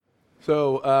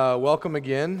Welcome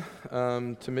again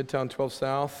to Midtown 12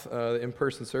 South, the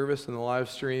in-person service and the live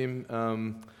stream.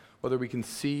 Whether we can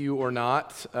see you or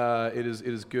not, it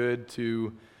is good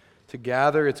to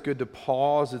gather. It's good to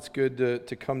pause. It's good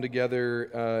to come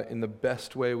together in the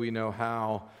best way we know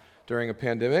how during a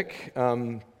pandemic.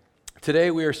 Today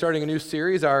we are starting a new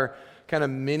series, our kind of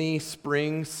mini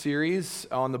spring series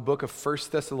on the book of 1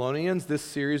 Thessalonians. This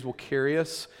series will carry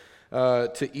us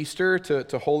to Easter,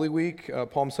 to Holy Week,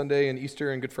 Palm Sunday and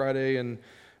Easter and Good Friday, and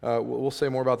we'll say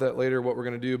more about that later, what we're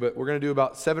going to do, but we're going to do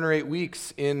about 7 or 8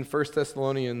 weeks in 1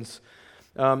 Thessalonians.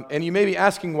 And you may be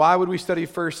asking, why would we study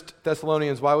 1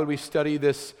 Thessalonians? Why would we study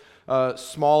this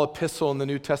small epistle in the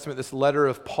New Testament, this letter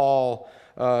of Paul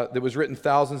that was written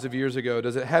thousands of years ago?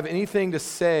 Does it have anything to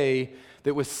say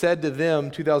that was said to them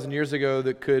 2,000 years ago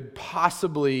that could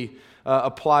possibly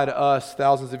apply to us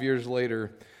thousands of years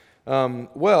later?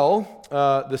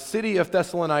 The city of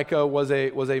Thessalonica was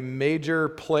a major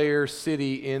player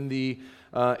city in the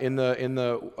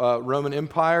Roman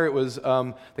Empire. It was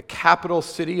the capital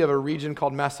city of a region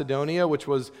called Macedonia, which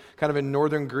was kind of in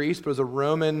northern Greece, but it was a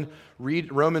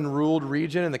Roman-ruled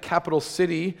region, and the capital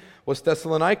city was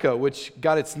Thessalonica, which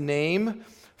got its name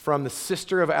from the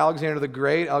sister of Alexander the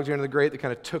Great. Alexander the Great, that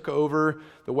kind of took over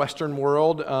the Western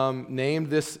world, named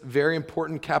this very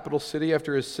important capital city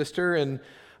after his sister, and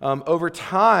over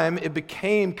time, it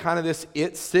became kind of this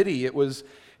city. It was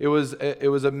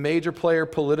a major player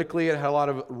politically. It had a lot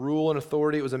of rule and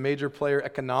authority. It was a major player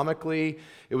economically.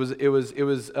 It was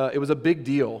a big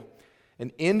deal.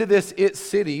 And into this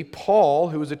city, Paul,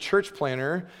 who was a church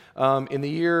planner in the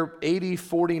year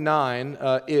 8049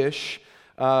 ish,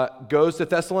 goes to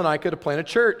Thessalonica to plant a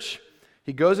church.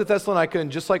 He goes to Thessalonica,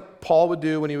 and just like Paul would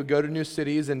do when he would go to new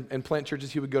cities and plant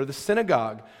churches, he would go to the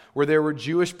synagogue where there were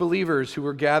Jewish believers who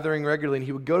were gathering regularly. And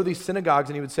he would go to these synagogues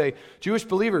and he would say, Jewish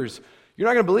believers, you're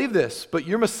not going to believe this, but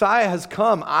your Messiah has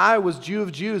come. I was Jew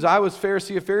of Jews. I was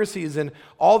Pharisee of Pharisees. And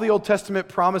all the Old Testament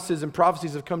promises and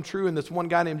prophecies have come true in this one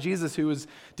guy named Jesus who was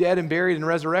dead and buried and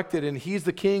resurrected. And he's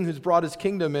the king who's brought his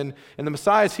kingdom. And the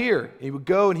Messiah is here. And he would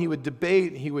go and he would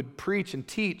debate and he would preach and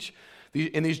teach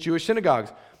in these Jewish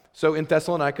synagogues. So in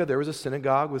Thessalonica, there was a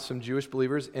synagogue with some Jewish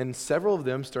believers, and several of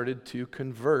them started to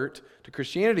convert to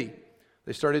Christianity.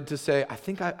 They started to say, I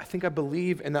think I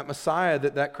believe in that Messiah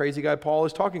that crazy guy Paul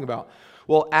is talking about.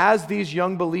 Well, as these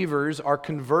young believers are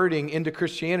converting into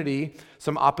Christianity,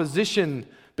 some opposition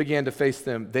began to face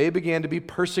them. They began to be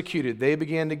persecuted. They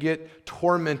began to get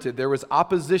tormented. There was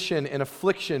opposition and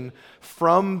affliction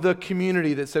from the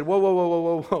community that said,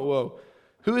 whoa.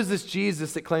 Who is this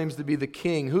Jesus that claims to be the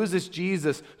king? Who is this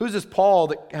Jesus? Who's this Paul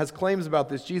that has claims about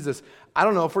this Jesus? I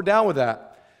don't know if we're down with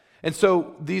that. And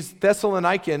so these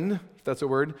Thessalonican, if that's a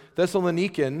word,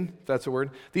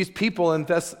 these people in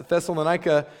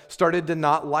Thessalonica started to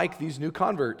not like these new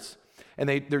converts. And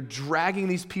they're dragging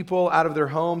these people out of their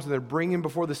homes, and they're bringing them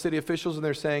before the city officials, and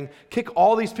they're saying, kick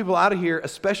all these people out of here,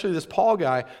 especially this Paul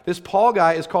guy. This Paul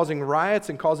guy is causing riots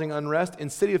and causing unrest,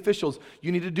 and city officials,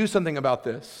 you need to do something about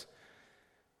this.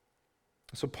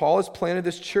 So Paul has planted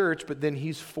this church, but then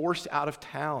he's forced out of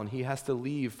town. He has to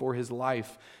leave for his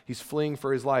life. He's fleeing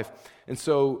for his life. And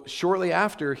so shortly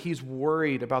after, he's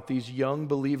worried about these young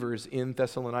believers in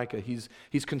Thessalonica. He's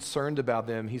concerned about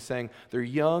them. He's saying, they're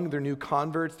young, they're new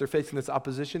converts, they're facing this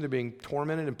opposition, they're being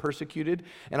tormented and persecuted,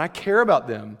 and I care about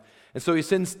them. And so he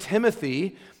sends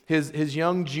Timothy, his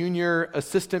young junior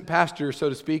assistant pastor, so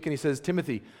to speak, and he says,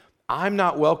 Timothy, I'm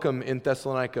not welcome in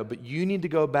Thessalonica, but you need to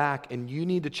go back and you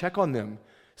need to check on them.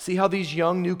 See how these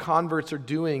young new converts are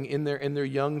doing in their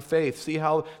young faith. See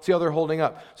how they're holding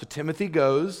up. So Timothy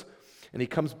goes and he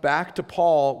comes back to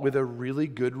Paul with a really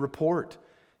good report.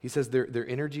 He says their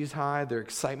energy is high, their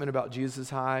excitement about Jesus is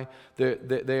high,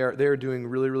 they are doing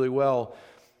really, really well.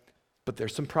 But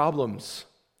there's some problems.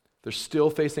 They're still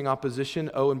facing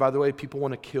opposition. Oh, and by the way, people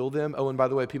want to kill them. Oh, and by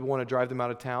the way, people want to drive them out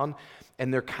of town.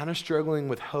 And they're kind of struggling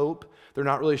with hope. They're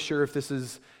not really sure if this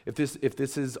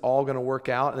is all going to work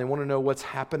out, and they want to know what's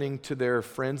happening to their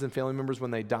friends and family members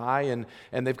when they die,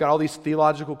 and they've got all these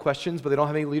theological questions, but they don't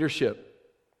have any leadership.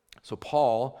 So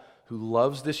Paul, who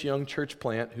loves this young church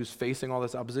plant, who's facing all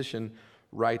this opposition,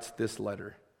 writes this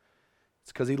letter.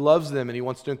 It's because he loves them and he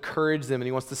wants to encourage them and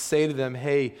he wants to say to them,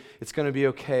 hey, it's going to be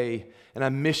okay, and I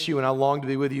miss you and I long to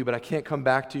be with you, but I can't come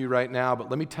back to you right now. But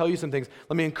let me tell you some things.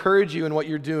 Let me encourage you in what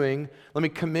you're doing. Let me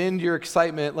commend your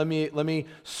excitement. Let me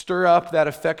stir up that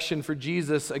affection for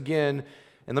Jesus again,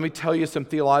 and let me tell you some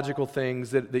theological things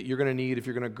that you're going to need if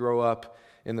you're going to grow up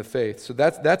in the faith. So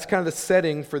that's kind of the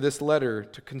setting for this letter,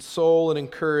 to console and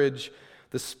encourage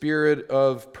the spirit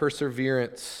of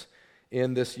perseverance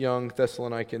in this young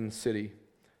Thessalonican city.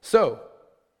 So,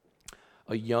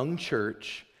 a young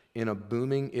church in a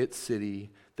booming it city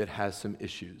that has some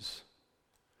issues.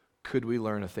 Could we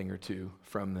learn a thing or two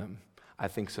from them? I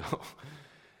think so.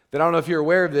 Then I don't know if you're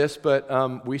aware of this,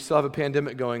 but we still have a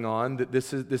pandemic going on. That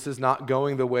this is not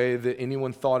going the way that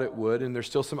anyone thought it would, and there's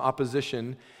still some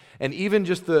opposition. And even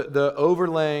just the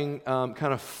overlaying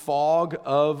kind of fog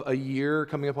of a year,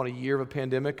 coming up on a year of a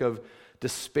pandemic of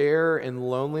despair and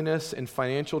loneliness and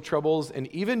financial troubles, and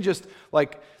even just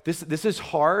like this is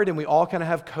hard, and we all kind of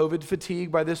have COVID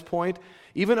fatigue by this point.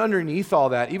 Even underneath all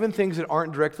that, even things that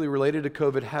aren't directly related to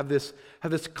COVID have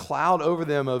this cloud over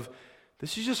them of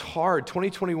this is just hard.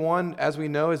 2021, as we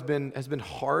know, has been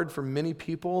hard for many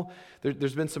people.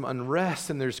 There's been some unrest,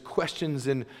 and there's questions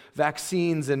and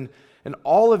vaccines, and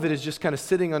all of it is just kind of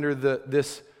sitting under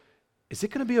this, is it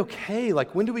going to be okay?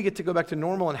 Like, when do we get to go back to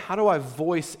normal, and how do I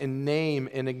voice and name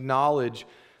and acknowledge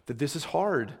that this is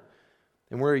hard?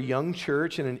 And we're a young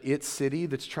church in an it city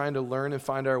that's trying to learn and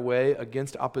find our way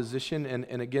against opposition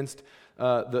and against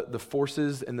the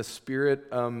forces and the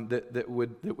spirit that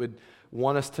would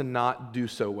want us to not do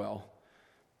so well.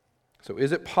 So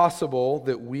is it possible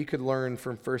that we could learn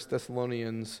from 1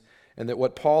 Thessalonians and that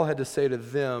what Paul had to say to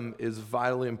them is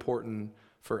vitally important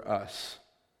for us?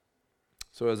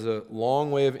 So as a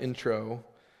long way of intro,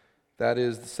 that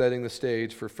is setting the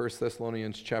stage for 1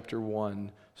 Thessalonians chapter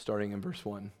 1, starting in verse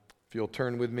 1. If you'll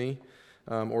turn with me,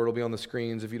 or it'll be on the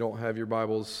screens if you don't have your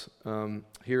Bibles,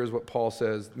 here is what Paul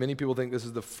says. Many people think this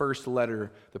is the first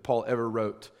letter that Paul ever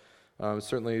wrote.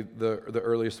 Certainly the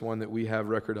earliest one that we have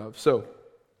record of. So,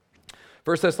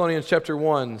 1 Thessalonians chapter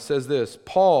 1 says this: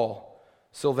 Paul,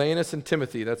 Silvanus, and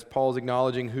Timothy, that's Paul's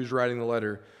acknowledging who's writing the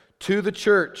letter, to the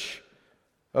church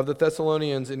of the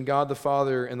Thessalonians in God the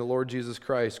Father and the Lord Jesus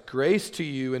Christ, grace to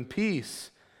you and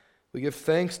peace. We give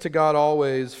thanks to God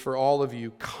always for all of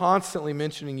you, constantly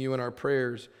mentioning you in our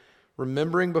prayers,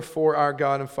 remembering before our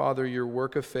God and Father your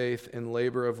work of faith and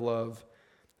labor of love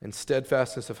and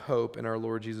steadfastness of hope in our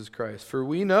Lord Jesus Christ. For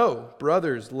we know,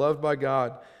 brothers, loved by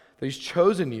God, that He's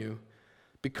chosen you,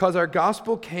 because our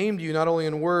gospel came to you not only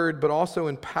in word, but also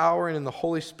in power and in the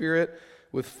Holy Spirit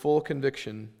with full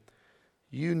conviction.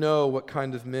 You know what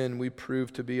kind of men we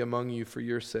proved to be among you for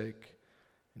your sake.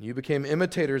 And you became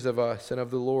imitators of us and of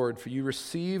the Lord, for you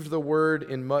received the word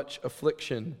in much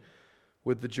affliction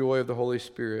with the joy of the Holy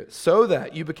Spirit, so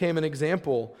that you became an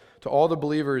example to all the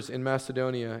believers in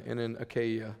Macedonia and in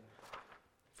Achaia.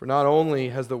 For not only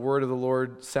has the word of the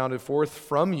Lord sounded forth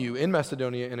from you in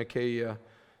Macedonia and Achaia,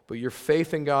 but your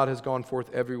faith in God has gone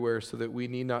forth everywhere, so that we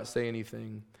need not say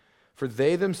anything. For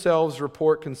they themselves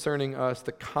report concerning us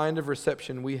the kind of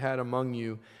reception we had among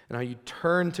you, and how you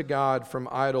turned to God from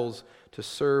idols to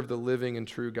serve the living and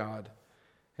true God,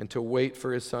 and to wait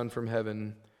for His Son from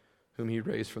heaven, whom He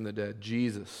raised from the dead,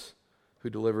 Jesus, who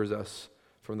delivers us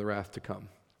from the wrath to come.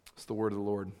 It's the word of the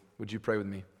Lord. Would you pray with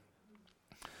me?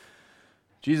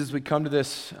 Jesus, we come to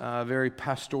this very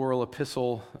pastoral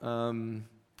epistle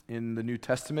in the New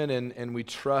Testament, and we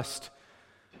trust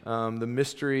the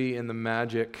mystery and the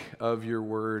magic of your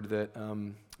word that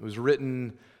was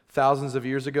written thousands of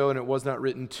years ago, and it was not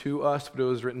written to us, but it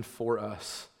was written for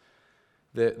us.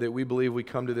 That we believe we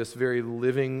come to this very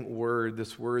living word,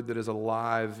 this word that is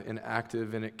alive and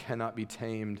active, and it cannot be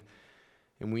tamed.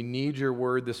 And we need your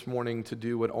word this morning to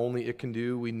do what only it can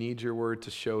do. We need your word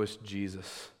to show us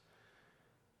Jesus.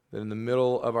 That in the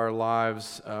middle of our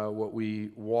lives, what we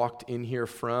walked in here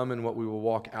from and what we will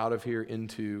walk out of here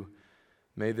into,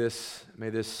 may this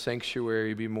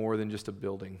sanctuary be more than just a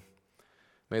building.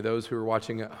 May those who are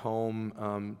watching at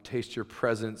home taste your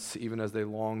presence even as they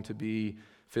long to be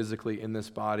physically in this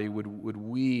body. Would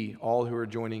we, all who are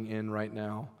joining in right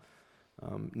now,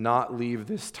 not leave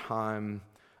this time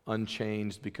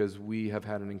unchanged because we have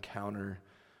had an encounter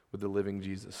with the living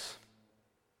Jesus.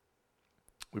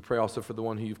 We pray also for the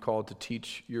one who you've called to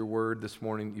teach your word this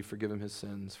morning, that you forgive him his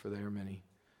sins, for they are many.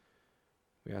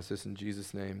 We ask this in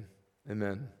Jesus' name.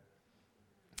 Amen.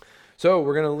 So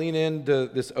we're going to lean into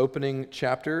this opening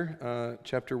chapter,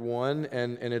 chapter 1,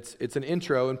 and it's an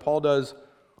intro, and Paul does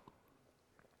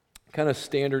kind of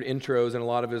standard intros in a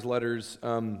lot of his letters,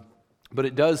 but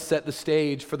it does set the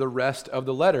stage for the rest of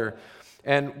the letter.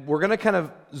 And we're going to kind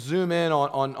of zoom in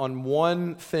on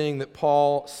one thing that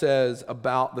Paul says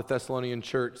about the Thessalonian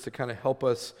church to kind of help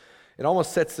us. It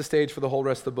almost sets the stage for the whole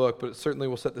rest of the book, but it certainly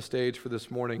will set the stage for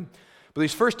this morning. But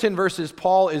these first 10 verses,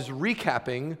 Paul is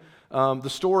recapping the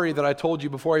story that I told you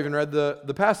before I even read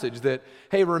the passage that,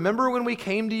 hey, remember when we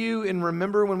came to you and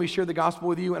remember when we shared the gospel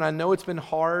with you? And I know it's been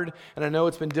hard and I know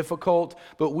it's been difficult,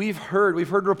 but we've heard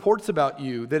reports about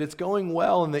you that it's going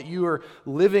well and that you are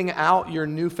living out your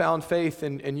newfound faith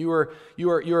and you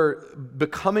are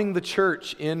becoming the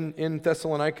church in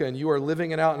Thessalonica and you are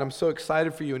living it out, and I'm so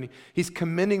excited for you. And he's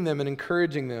commending them and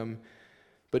encouraging them.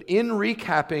 But in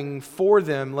recapping for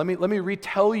them, let me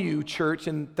retell you, church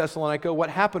in Thessalonica, what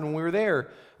happened when we were there.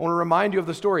 I want to remind you of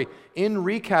the story. In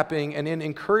recapping and in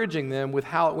encouraging them with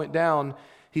how it went down,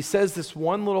 he says this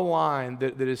one little line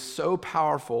that is so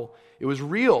powerful. It was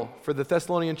real for the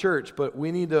Thessalonian church, but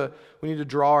we need to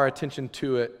draw our attention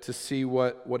to it to see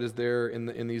what is there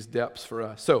in these depths for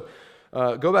us. So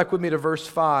go back with me to verse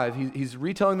 5. He's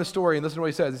retelling the story, and listen to what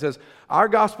he says. He says, our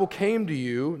gospel came to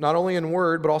you, not only in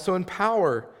word, but also in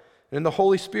power, and in the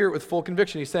Holy Spirit with full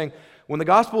conviction. He's saying, when the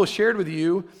gospel was shared with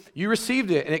you, you received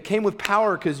it, and it came with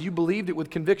power because you believed it with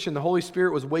conviction. The Holy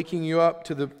Spirit was waking you up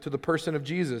to the person of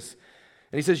Jesus.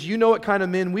 And he says, you know what kind of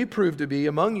men we proved to be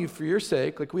among you for your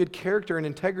sake. Like we had character and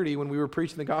integrity when we were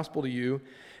preaching the gospel to you,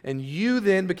 and you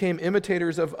then became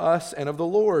imitators of us and of the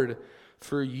Lord.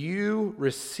 For you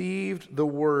received the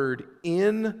word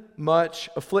in much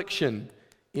affliction,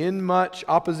 in much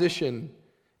opposition,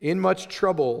 in much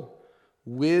trouble,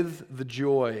 with the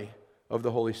joy of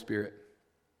the Holy Spirit.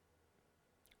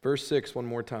 Verse 6, one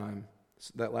more time,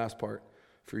 that last part.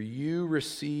 For you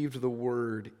received the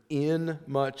word in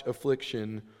much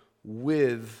affliction,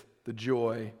 with the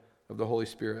joy of the Holy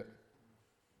Spirit.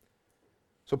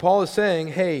 So Paul is saying,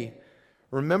 hey,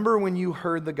 remember when you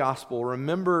heard the gospel.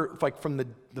 Remember, like from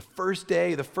the first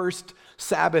day, the first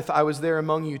Sabbath I was there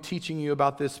among you teaching you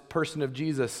about this person of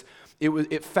Jesus.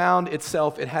 It found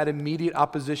itself, it had immediate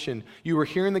opposition. You were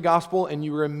hearing the gospel and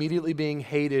you were immediately being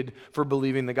hated for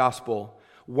believing the gospel.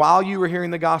 While you were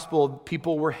hearing the gospel,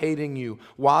 people were hating you.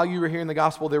 While you were hearing the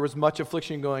gospel, there was much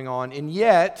affliction going on. And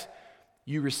yet,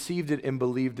 you received it and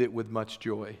believed it with much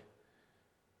joy.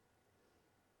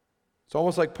 It's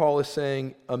almost like Paul is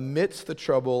saying, amidst the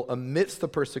trouble, amidst the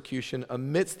persecution,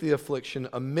 amidst the affliction,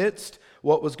 amidst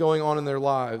what was going on in their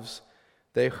lives,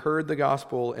 they heard the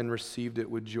gospel and received it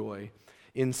with joy.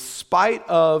 In spite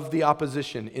of the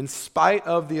opposition, in spite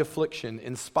of the affliction,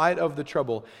 in spite of the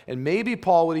trouble. And maybe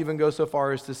Paul would even go so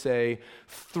far as to say,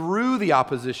 through the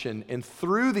opposition and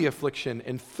through the affliction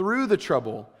and through the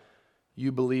trouble,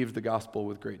 you believed the gospel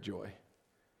with great joy.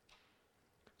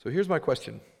 So here's my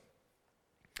question.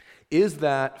 Is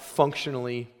that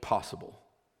functionally possible?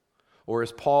 Or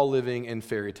is Paul living in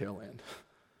fairy tale land?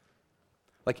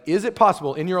 Like, is it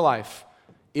possible in your life?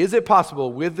 Is it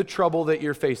possible with the trouble that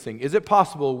you're facing? Is it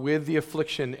possible with the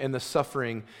affliction and the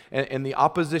suffering and the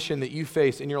opposition that you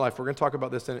face in your life? We're going to talk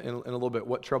about this in a little bit,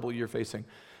 what trouble you're facing.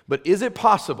 But is it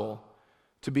possible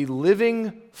to be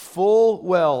living full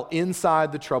well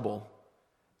inside the trouble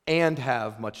and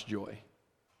have much joy?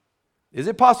 Is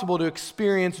it possible to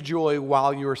experience joy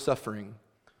while you are suffering?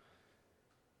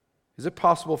 Is it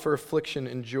possible for affliction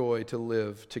and joy to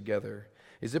live together?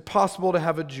 Is it possible to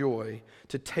have a joy,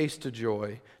 to taste a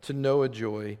joy, to know a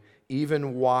joy,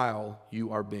 even while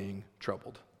you are being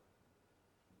troubled?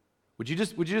 Would you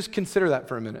just consider that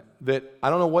for a minute? That I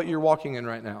don't know what you're walking in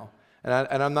right now, and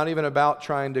I'm not even about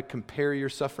trying to compare your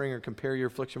suffering or compare your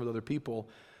affliction with other people.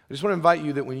 I just want to invite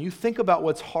you that when you think about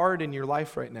what's hard in your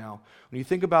life right now, when you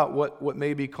think about what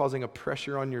may be causing a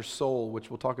pressure on your soul,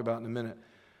 which we'll talk about in a minute,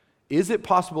 is it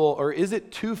possible or is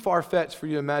it too far-fetched for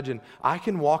you to imagine, I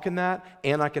can walk in that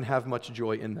and I can have much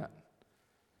joy in that?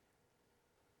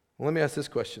 Well, let me ask this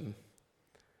question.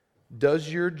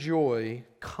 Does your joy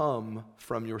come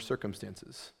from your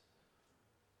circumstances?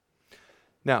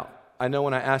 Now, I know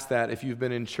when I ask that, if you've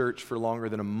been in church for longer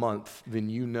than a month, then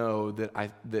you know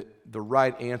that the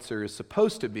right answer is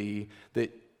supposed to be that,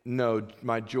 no,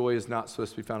 my joy is not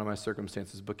supposed to be found in my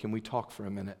circumstances, but can we talk for a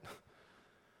minute?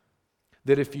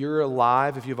 That if you're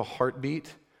alive, if you have a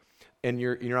heartbeat, and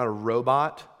you're not a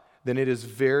robot, then it is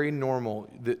very normal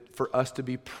that for us to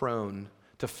be prone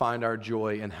to find our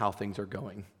joy in how things are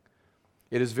going.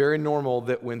 It is very normal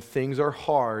that when things are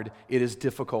hard, it is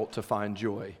difficult to find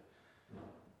joy.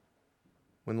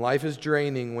 When life is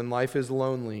draining, when life is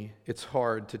lonely, it's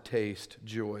hard to taste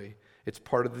joy. It's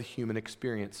part of the human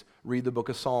experience. Read the book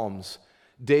of Psalms.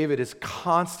 David is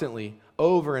constantly,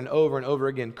 over and over and over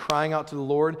again, crying out to the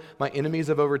Lord, my enemies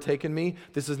have overtaken me.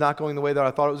 This is not going the way that I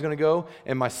thought it was going to go.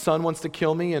 And my son wants to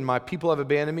kill me, and my people have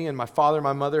abandoned me, and my father and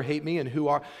my mother hate me,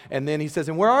 and then he says,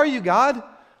 and where are you, God?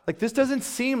 Like, this doesn't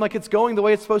seem like it's going the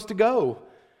way it's supposed to go.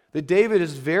 That David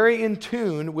is very in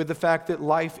tune with the fact that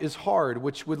life is hard,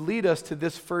 which would lead us to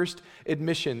this first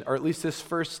admission, or at least this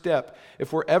first step.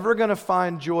 If we're ever going to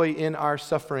find joy in our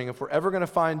suffering, if we're ever going to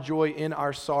find joy in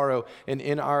our sorrow and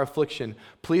in our affliction,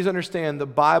 please understand the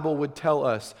Bible would tell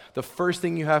us the first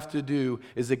thing you have to do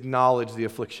is acknowledge the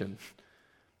affliction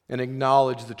and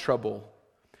acknowledge the trouble.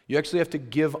 You actually have to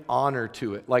give honor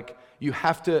to it. Like, you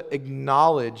have to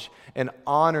acknowledge and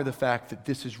honor the fact that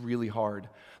this is really hard.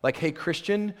 Like, hey,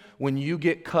 Christian, when you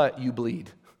get cut, you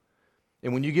bleed.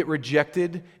 And when you get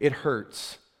rejected, it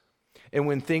hurts. And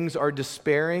when things are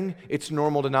despairing, it's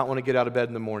normal to not want to get out of bed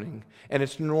in the morning. And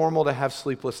it's normal to have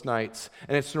sleepless nights.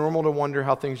 And it's normal to wonder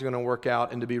how things are going to work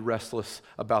out and to be restless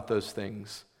about those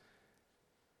things.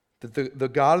 That the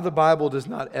God of the Bible does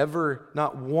not ever,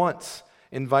 not once,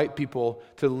 invite people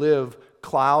to live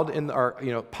pie in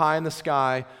the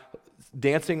sky,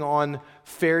 dancing on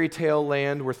fairy tale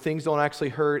land where things don't actually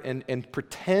hurt and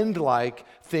pretend like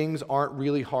things aren't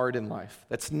really hard in life.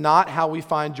 That's not how we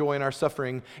find joy in our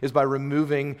suffering, is by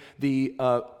removing the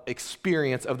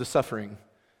experience of the suffering.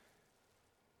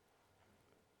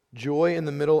 Joy in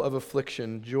the middle of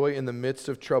affliction, joy in the midst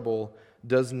of trouble,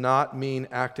 does not mean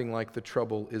acting like the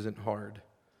trouble isn't hard.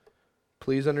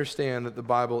 Please understand that the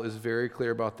Bible is very clear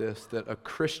about this, that a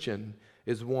Christian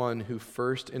is one who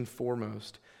first and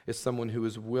foremost is someone who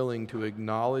is willing to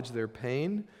acknowledge their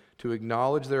pain, to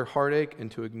acknowledge their heartache,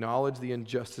 and to acknowledge the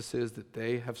injustices that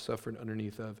they have suffered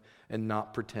underneath of, and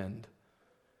not pretend.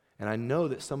 And I know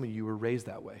that some of you were raised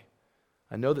that way.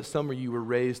 I know that some of you were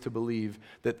raised to believe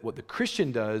that what the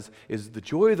Christian does is the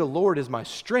joy of the Lord is my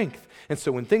strength. And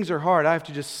so when things are hard, I have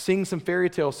to just sing some fairy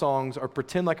tale songs or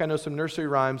pretend like I know some nursery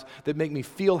rhymes that make me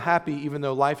feel happy even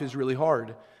though life is really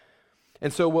hard.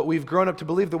 And so what we've grown up to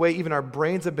believe, the way even our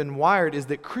brains have been wired, is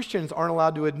that Christians aren't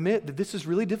allowed to admit that this is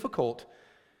really difficult,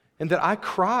 and that I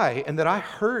cry, and that I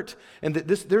hurt, and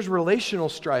that there's relational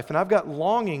strife, and I've got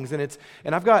longings, and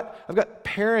I've got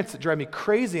parents that drive me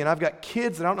crazy, and I've got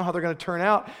kids that I don't know how they're going to turn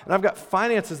out, and I've got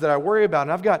finances that I worry about,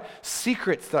 and I've got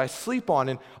secrets that I sleep on,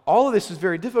 and all of this is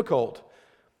very difficult.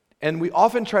 And we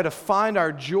often try to find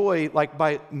our joy like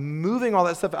by moving all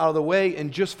that stuff out of the way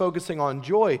and just focusing on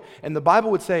joy. And the Bible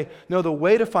would say, no, the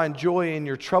way to find joy in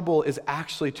your trouble is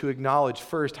actually to acknowledge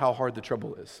first how hard the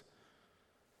trouble is.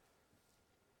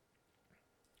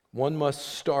 One must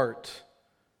start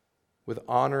with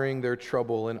honoring their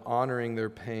trouble and honoring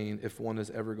their pain if one is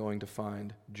ever going to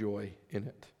find joy in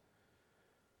it.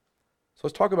 So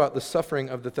let's talk about the suffering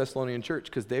of the Thessalonian church,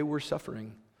 because they were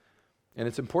suffering. And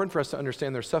it's important for us to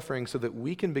understand their suffering so that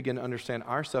we can begin to understand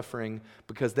our suffering,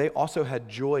 because they also had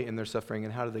joy in their suffering.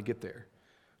 And how did they get there?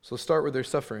 So let's start with their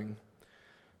suffering.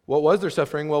 What was their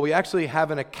suffering? Well, we actually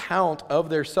have an account of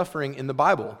their suffering in the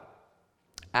Bible.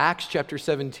 Acts chapter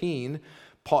 17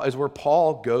 is where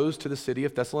Paul goes to the city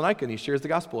of Thessalonica and he shares the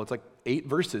gospel. It's like 8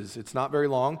 verses. It's not very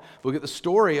long. We'll get the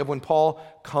story of when Paul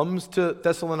comes to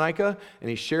Thessalonica and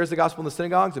he shares the gospel in the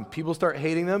synagogues and people start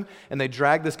hating them, and they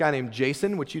drag this guy named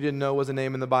Jason, which you didn't know was a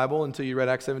name in the Bible until you read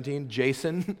Acts 17.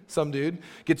 Jason, some dude,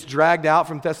 gets dragged out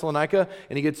from Thessalonica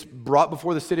and he gets brought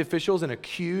before the city officials and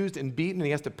accused and beaten, and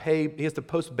he has to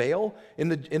post bail in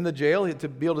the jail to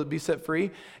be able to be set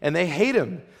free, and they hate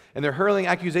him. And they're hurling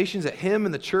accusations at him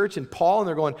and the church and Paul, and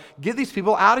they're going, get these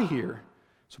people out of here.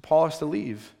 So Paul has to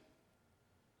leave.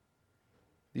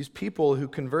 These people who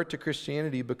convert to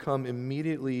Christianity become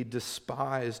immediately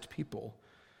despised people.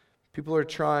 People are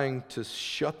trying to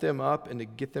shut them up and to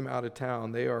get them out of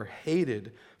town. They are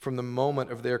hated from the moment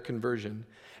of their conversion.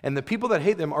 And the people that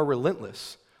hate them are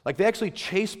relentless. Like, they actually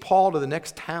chase Paul to the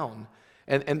next town.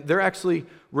 And they're actually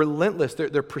relentless.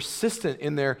 They're persistent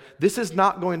in this is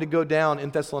not going to go down in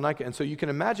Thessalonica. And so you can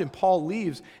imagine Paul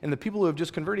leaves, and the people who have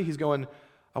just converted, he's going,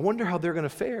 I wonder how they're going to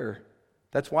fare.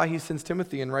 That's why he sends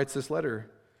Timothy and writes this letter.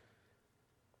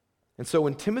 And so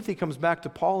when Timothy comes back to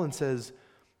Paul and says,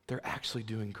 they're actually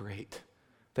doing great.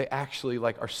 They actually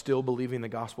are still believing the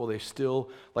gospel. They still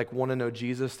want to know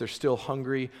Jesus. They're still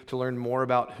hungry to learn more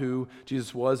about who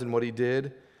Jesus was and what he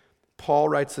did. Paul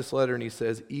writes this letter and he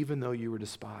says, even though you were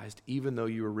despised, even though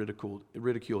you were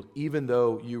ridiculed, even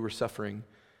though you were suffering,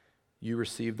 you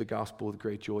received the gospel with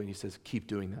great joy. And he says, keep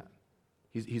doing that.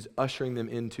 He's ushering them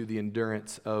into the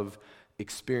endurance of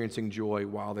experiencing joy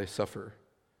while they suffer.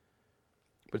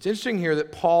 But it's interesting here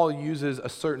that Paul uses a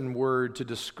certain word to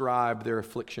describe their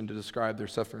affliction, to describe their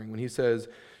suffering. When he says,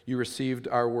 you received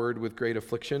our word with great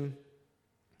affliction,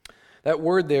 that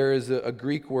word there is a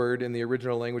Greek word in the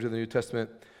original language of the New Testament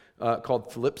called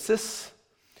thlipsis.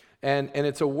 And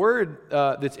it's a word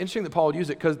that's interesting that Paul would use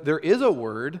it, because there is a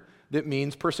word that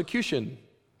means persecution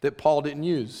that Paul didn't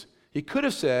use. He could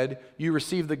have said, you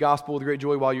received the gospel with great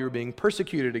joy while you were being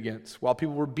persecuted against, while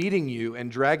people were beating you and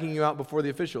dragging you out before the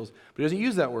officials. But he doesn't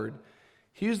use that word.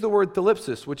 He used the word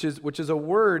thalipsis, which is a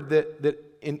word that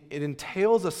it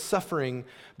entails a suffering,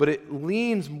 but it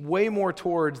leans way more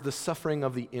towards the suffering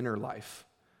of the inner life.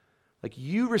 Like,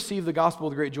 you received the gospel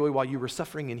with great joy while you were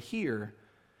suffering in here.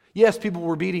 Yes, people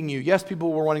were beating you. Yes,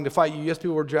 people were wanting to fight you. Yes,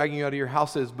 people were dragging you out of your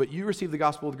houses, but you received the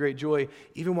gospel with great joy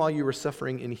even while you were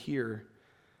suffering in here.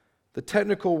 The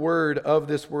technical word of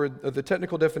this word, the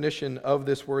technical definition of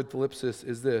this word thalipsis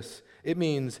is this. It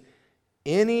means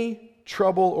any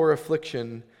trouble or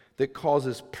affliction that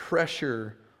causes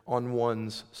pressure on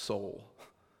one's soul.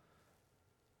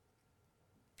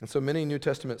 And so many New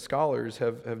Testament scholars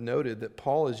have noted that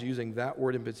Paul is using that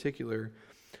word in particular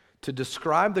to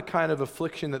describe the kind of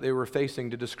affliction that they were facing,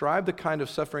 to describe the kind of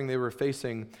suffering they were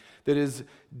facing that is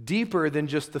deeper than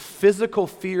just the physical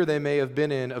fear they may have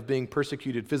been in of being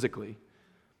persecuted physically.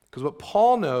 Because what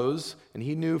Paul knows, and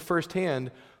he knew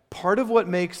firsthand, part of what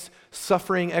makes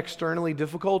suffering externally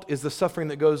difficult is the suffering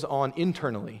that goes on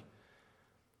internally.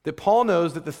 That Paul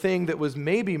knows that the thing that was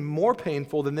maybe more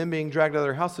painful than them being dragged out of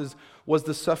their houses was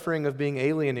the suffering of being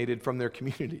alienated from their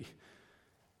community.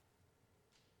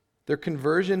 Their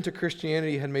conversion to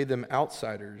Christianity had made them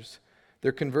outsiders.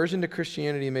 Their conversion to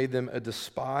Christianity made them a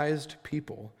despised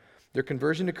people. Their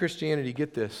conversion to Christianity,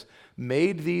 get this,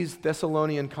 made these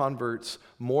Thessalonian converts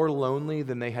more lonely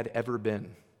than they had ever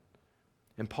been.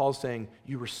 And Paul's saying,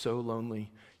 you were so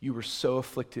lonely. You were so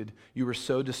afflicted. You were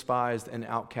so despised and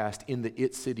outcast in the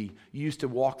it city. You used to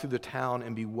walk through the town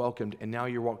and be welcomed, and now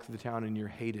you're walking through the town and you're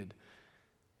hated.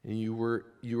 And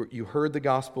you heard the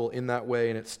gospel in that way,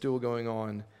 and it's still going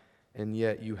on, and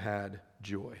yet you had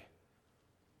joy.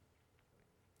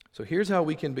 So here's how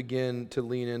we can begin to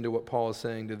lean into what Paul is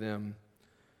saying to them,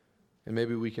 and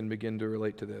maybe we can begin to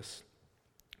relate to this.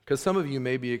 Because some of you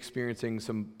may be experiencing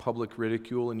some public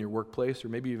ridicule in your workplace, or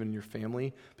maybe even in your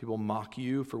family. People mock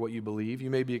you for what you believe. You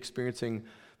may be experiencing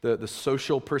the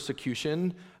social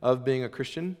persecution of being a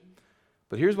Christian.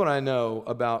 But here's what I know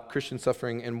about Christian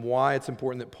suffering and why it's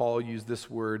important that Paul used this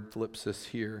word, thalipsis,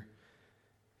 here,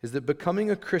 is that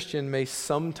becoming a Christian may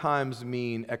sometimes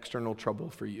mean external trouble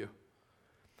for you.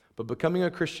 But becoming a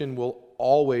Christian will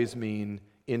always mean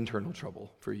internal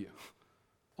trouble for you.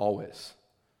 Always.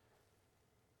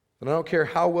 And I don't care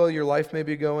how well your life may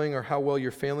be going, or how well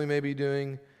your family may be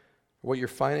doing, or what your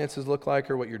finances look like,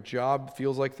 or what your job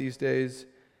feels like these days.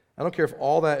 I don't care if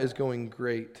all that is going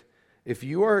great. If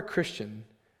you are a Christian,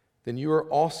 then you are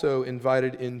also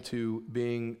invited into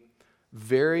being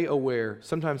very aware,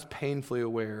 sometimes painfully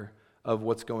aware, of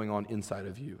what's going on inside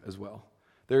of you as well.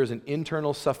 There is an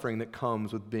internal suffering that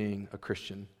comes with being a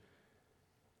Christian.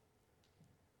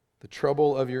 The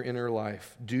trouble of your inner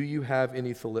life. Do you have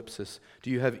any thalipsis?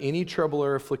 Do you have any trouble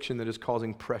or affliction that is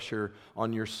causing pressure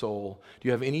on your soul? Do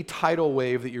you have any tidal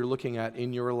wave that you're looking at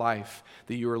in your life,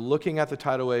 that you are looking at the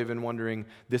tidal wave and wondering,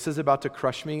 this is about to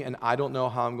crush me and I don't know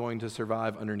how I'm going to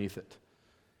survive underneath it?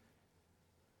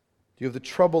 Do you have the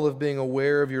trouble of being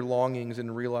aware of your longings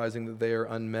and realizing that they are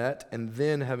unmet, and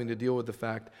then having to deal with the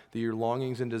fact that your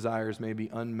longings and desires may be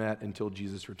unmet until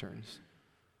Jesus returns?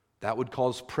 That would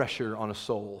cause pressure on a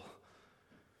soul.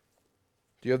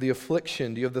 Do you have the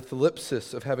affliction? Do you have the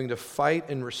thalipsis of having to fight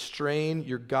and restrain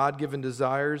your God-given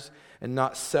desires and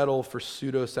not settle for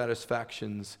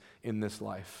pseudo-satisfactions in this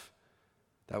life?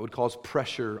 That would cause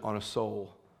pressure on a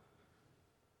soul.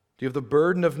 Do you have the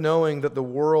burden of knowing that the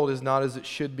world is not as it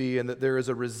should be, and that there is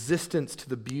a resistance to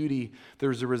the beauty,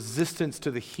 there's a resistance to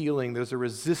the healing, there's a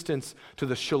resistance to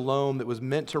the shalom that was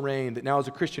meant to reign, that now as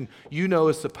a Christian you know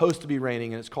is supposed to be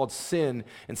reigning, and it's called sin,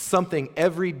 and something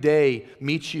every day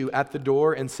meets you at the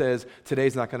door and says,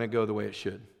 today's not going to go the way it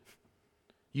should.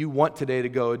 You want today to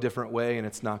go a different way, and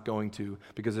it's not going to,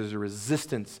 because there's a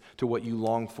resistance to what you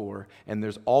long for, and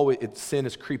there's always sin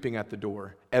is creeping at the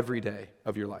door every day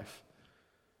of your life.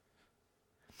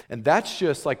 And that's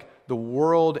just like the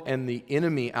world and the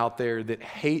enemy out there that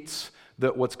hates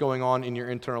what's going on in your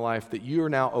internal life, that you are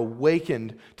now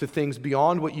awakened to things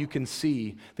beyond what you can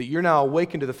see, that you're now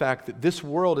awakened to the fact that this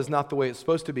world is not the way it's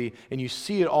supposed to be, and you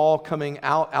see it all coming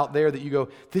out there, that you go,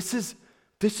 this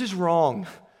is wrong.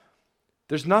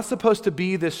 There's not supposed to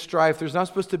be this strife. There's not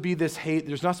supposed to be this hate.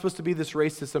 There's not supposed to be this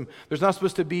racism. There's not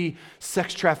supposed to be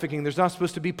sex trafficking. There's not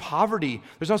supposed to be poverty.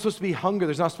 There's not supposed to be hunger.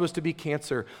 There's not supposed to be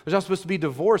cancer. There's not supposed to be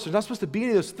divorce. There's not supposed to be any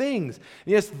of those things.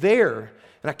 And yet it's there.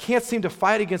 And I can't seem to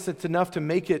fight against it enough to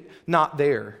make it not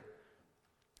there.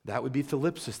 That would be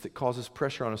thalipsis that causes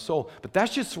pressure on a soul. But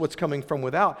that's just what's coming from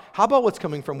without. How about what's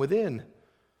coming from within?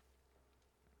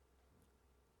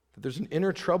 That there's an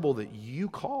inner trouble that you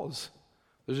cause.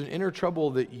 There's an inner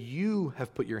trouble that you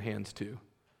have put your hands to.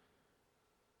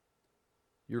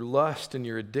 Your lust and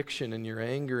your addiction and your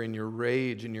anger and your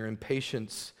rage and your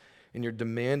impatience and your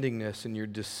demandingness and your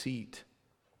deceit.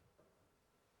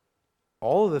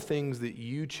 All of the things that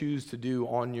you choose to do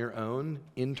on your own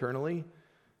internally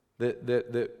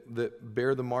that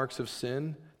bear the marks of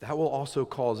sin, that will also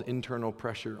cause internal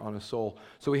pressure on a soul.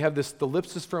 So we have this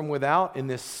thlipsis from without and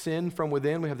this sin from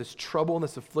within. We have this trouble and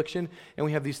this affliction, and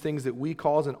we have these things that we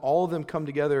cause, and all of them come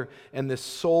together, and this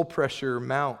soul pressure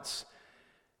mounts.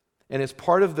 And it's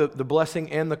part of the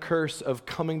blessing and the curse of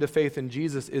coming to faith in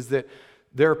Jesus is that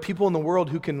there are people in the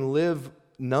world who can live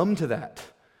numb to that.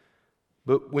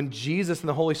 But when Jesus and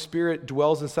the Holy Spirit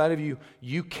dwells inside of you,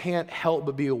 you can't help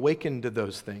but be awakened to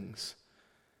those things.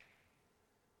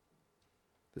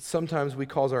 That sometimes we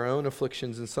cause our own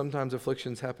afflictions, and sometimes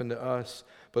afflictions happen to us,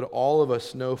 but all of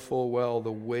us know full well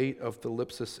the weight of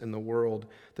thlipsis in the world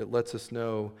that lets us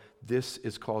know this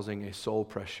is causing a soul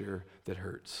pressure that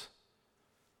hurts.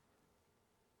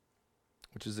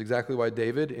 Which is exactly why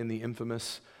David, in the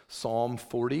infamous Psalm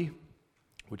 40,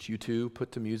 which you two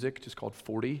put to music, just called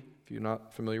 40. If you're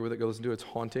not familiar with it, go listen to it. It's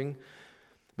haunting.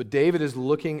 But David is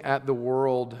looking at the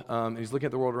world, he's looking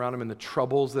at the world around him and the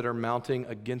troubles that are mounting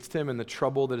against him and the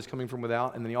trouble that is coming from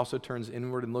without. And then he also turns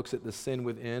inward and looks at the sin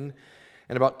within.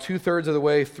 And about 2/3 of the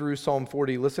way through Psalm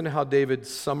 40, listen to how David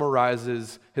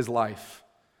summarizes his life.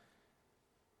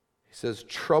 He says,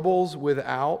 "Troubles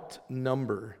without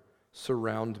number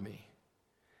surround me,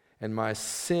 and my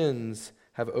sins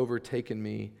have overtaken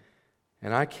me,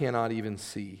 and I cannot even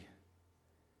see."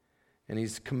 And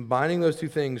he's combining those two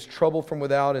things, trouble from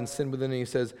without and sin within, and he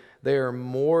says, "They are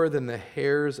more than the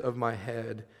hairs of my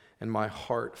head, and my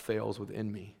heart fails within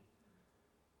me."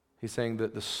 He's saying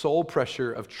that the soul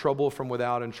pressure of trouble from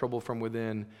without and trouble from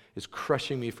within is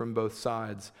crushing me from both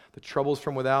sides. The troubles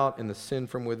from without and the sin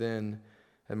from within,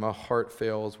 and my heart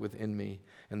fails within me.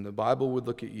 And the Bible would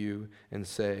look at you and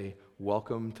say,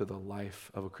 "Welcome to the life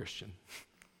of a Christian."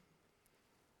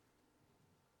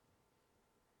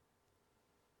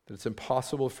 That it's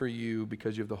impossible for you,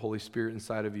 because you have the Holy Spirit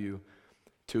inside of you,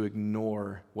 to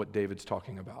ignore what David's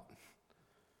talking about.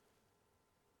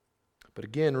 But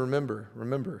again,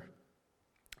 remember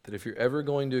that if you're ever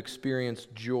going to experience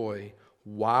joy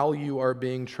while you are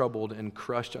being troubled and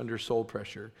crushed under soul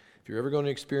pressure, if you're ever going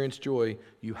to experience joy,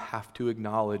 you have to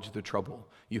acknowledge the trouble.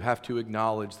 You have to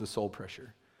acknowledge the soul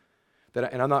pressure.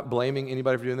 And I'm not blaming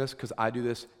anybody for doing this, because I do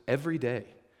this every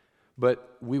day.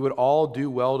 But we would all do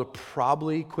well to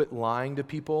probably quit lying to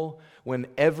people when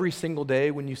every single day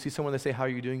when you see someone, they say, "How are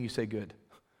you doing?" you say, "Good."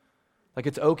 Like,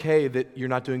 it's okay that you're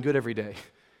not doing good every day.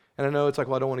 And I know it's like,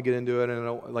 well, I don't want to get into it, and I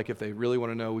don't, like, if they really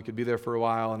want to know, we could be there for a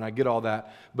while, and I get all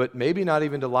that. But maybe not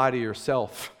even to lie to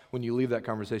yourself when you leave that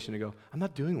conversation and go, "I'm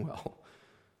not doing well."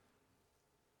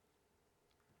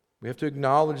 We have to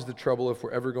acknowledge the trouble if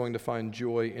we're ever going to find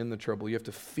joy in the trouble. You have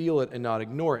to feel it and not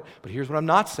ignore it. But here's what I'm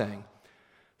not saying.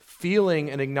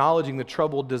 Feeling and acknowledging the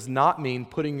trouble does not mean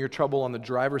putting your trouble on the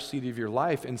driver's seat of your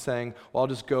life and saying, "Well, I'll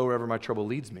just go wherever my trouble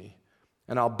leads me.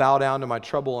 And I'll bow down to my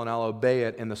trouble and I'll obey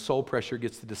it, and the soul pressure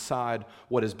gets to decide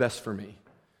what is best for me."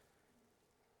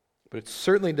 But it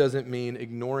certainly doesn't mean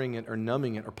ignoring it or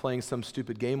numbing it or playing some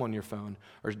stupid game on your phone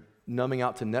or numbing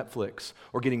out to Netflix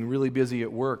or getting really busy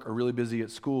at work or really busy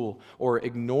at school or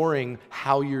ignoring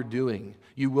how you're doing.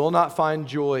 You will not find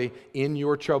joy in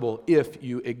your trouble if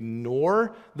you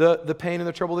ignore the pain and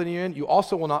the trouble that you're in. You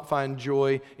also will not find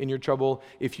joy in your trouble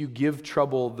if you give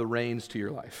trouble the reins to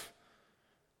your life.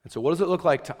 And so what does it look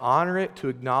like to honor it, to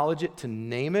acknowledge it, to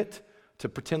name it, to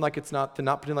pretend like it's not, to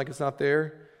not pretend like it's not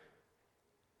there,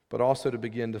 but also to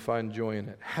begin to find joy in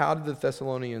it? How did the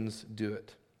Thessalonians do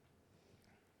it?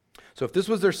 So if this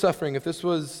was their suffering, if this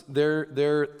was their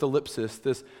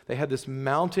thlipsis, they had this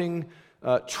mounting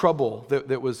trouble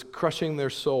that was crushing their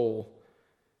soul.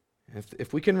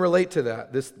 If we can relate to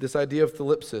that, this idea of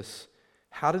thlipsis,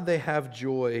 how did they have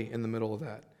joy in the middle of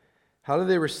that? How did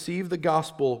they receive the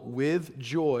gospel with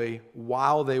joy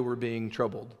while they were being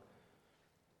troubled?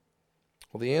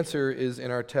 Well, the answer is in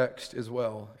our text as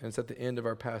well, and it's at the end of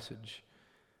our passage.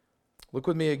 Look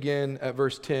with me again at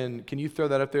verse 10. Can you throw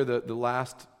that up there, the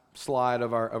last slide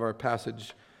of our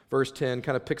passage? Verse 10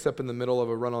 kind of picks up in the middle of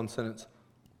a run-on sentence.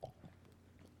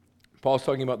 Paul's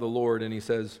talking about the Lord, and he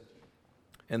says,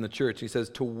 and the church, he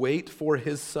says, "To wait for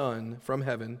his Son from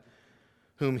heaven,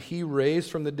 whom he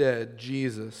raised from the dead,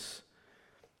 Jesus,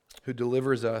 who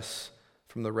delivers us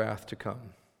from the wrath to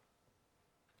come."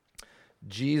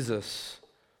 Jesus,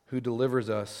 who delivers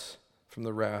us from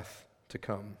the wrath to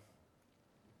come.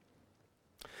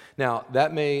 Now,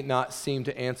 that may not seem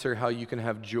to answer how you can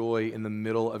have joy in the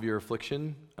middle of your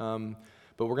affliction,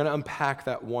 but we're going to unpack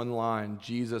that one line,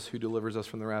 Jesus who delivers us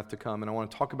from the wrath to come. And I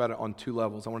want to talk about it on two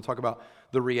levels. I want to talk about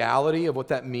the reality of what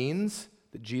that means,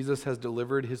 that Jesus has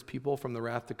delivered his people from the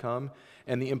wrath to come,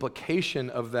 and the implication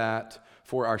of that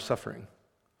for our suffering.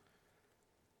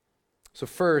 So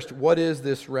first, what is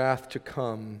this wrath to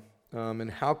come? And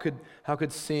how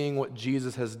could seeing what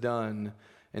Jesus has done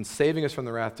and saving us from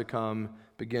the wrath to come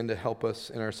begin to help us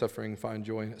in our suffering find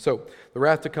joy? So the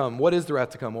wrath to come, what is the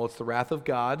wrath to come? Well, it's the wrath of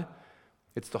God.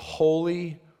 It's the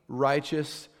holy,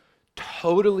 righteous,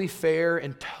 totally fair,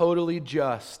 and totally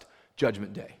just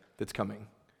judgment day that's coming.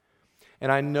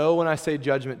 And I know when I say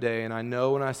judgment day, and I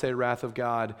know when I say wrath of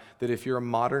God, that if you're a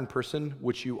modern person,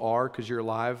 which you are because you're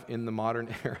alive in the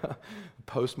modern era,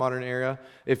 postmodern era,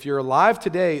 if you're alive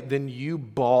today, then you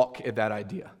balk at that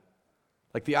idea.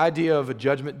 Like the idea of a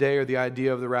judgment day or the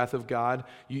idea of the wrath of God,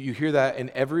 you hear that,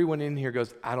 and everyone in here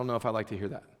goes, I don't know if I like to hear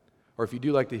that. Or if you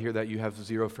do like to hear that, you have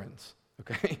zero friends.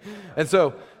 Okay, and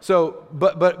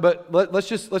but let's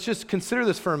just consider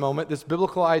this for a moment, this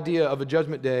biblical idea of a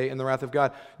judgment day and the wrath of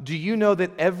God. Do you know that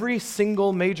every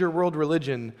single major world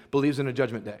religion believes in a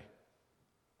judgment day?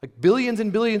 Like billions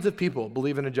and billions of people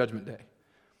believe in a judgment day.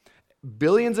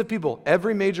 Billions of people,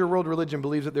 every major world religion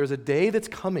believes that there's a day that's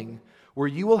coming where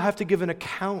you will have to give an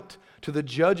account to the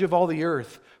judge of all the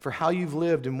earth for how you've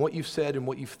lived and what you've said and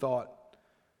what you've thought.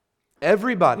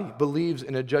 Everybody believes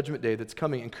in a judgment day that's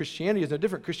coming, and Christianity is no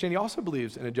different. Christianity also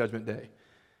believes in a judgment day.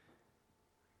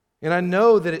 And I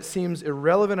know that it seems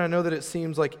irrelevant. I know that it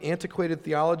seems like antiquated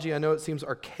theology. I know it seems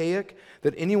archaic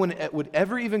that anyone would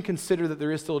ever even consider that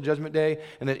there is still a judgment day,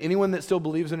 and that anyone that still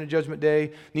believes in a judgment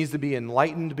day needs to be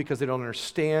enlightened because they don't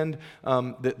understand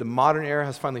that the modern era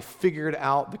has finally figured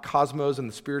out the cosmos and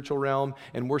the spiritual realm,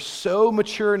 and we're so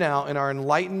mature now in our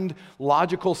enlightened,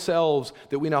 logical selves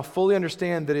that we now fully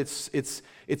understand that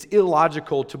it's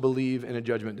illogical to believe in a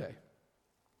judgment day.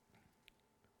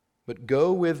 But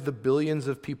go with the billions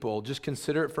of people, just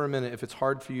consider it for a minute if it's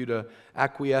hard for you to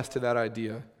acquiesce to that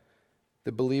idea,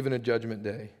 that believe in a judgment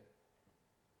day,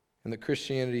 and that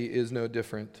Christianity is no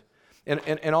different.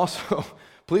 And also,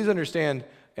 please understand,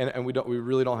 and we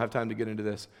really don't have time to get into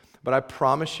this, but I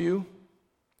promise you,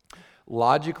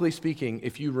 logically speaking,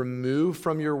 if you remove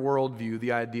from your worldview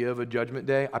the idea of a judgment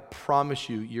day, I promise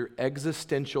you, your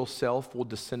existential self will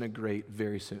disintegrate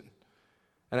very soon.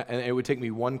 And it would take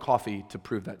me one coffee to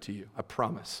prove that to you, I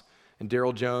promise. And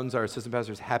Daryl Jones, our assistant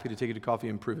pastor, is happy to take you to coffee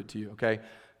and prove it to you, okay?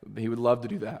 He would love to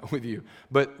do that with you.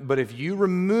 But if you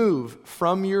remove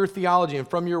from your theology and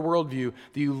from your worldview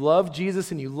that you love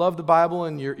Jesus and you love the Bible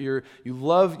and you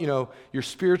love, you're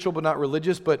spiritual but not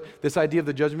religious, but this idea of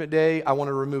the judgment day, I want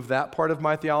to remove that part of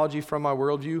my theology from my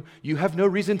worldview, you have no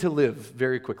reason to live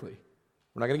very quickly.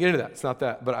 We're not going to get into that. It's not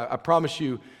that. But I promise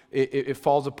you, it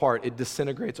falls apart. It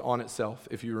disintegrates on itself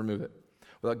if you remove it.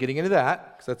 Without getting into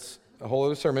that, because that's a whole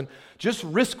other sermon, just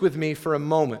risk with me for a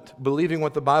moment believing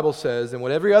what the Bible says and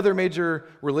what every other major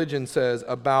religion says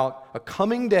about a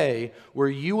coming day where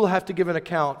you will have to give an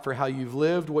account for how you've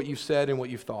lived, what you've said, and what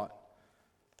you've thought.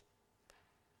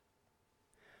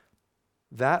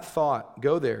 That thought,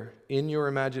 go there in your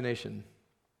imagination.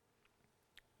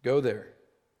 Go there.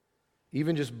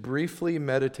 Even just briefly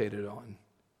meditated on,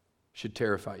 should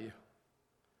terrify you.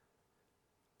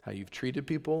 How you've treated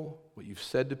people, what you've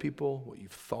said to people, what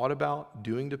you've thought about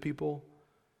doing to people.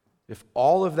 If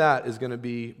all of that is going to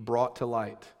be brought to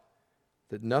light,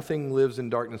 that nothing lives in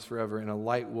darkness forever, and a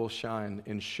light will shine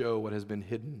and show what has been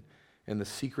hidden, and the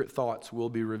secret thoughts will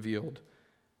be revealed,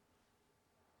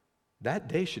 that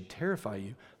day should terrify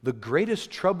you. The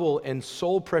greatest trouble and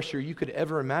soul pressure you could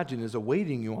ever imagine is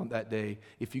awaiting you on that day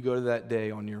if you go to that day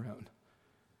on your own.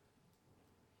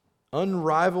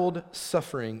 Unrivaled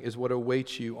suffering is what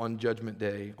awaits you on Judgment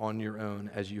Day on your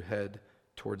own as you head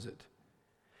towards it.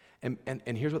 And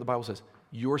here's what the Bible says.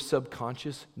 Your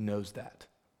subconscious knows that.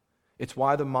 It's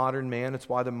why the modern man, it's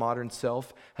why the modern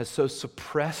self has so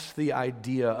suppressed the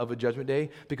idea of a Judgment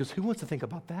Day, because who wants to think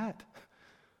about that?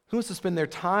 Who wants to spend their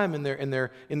time in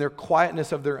their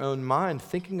quietness of their own mind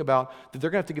thinking about that they're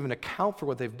going to have to give an account for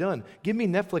what they've done? Give me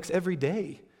Netflix every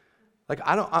day. Like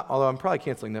although I'm probably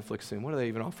canceling Netflix soon. What are they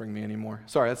even offering me anymore?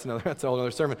 Sorry, that's a whole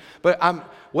other sermon. But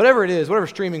whatever it is, whatever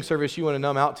streaming service you want to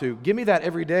numb out to, give me that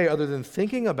every day other than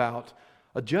thinking about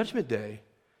a judgment day.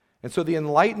 And so the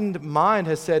enlightened mind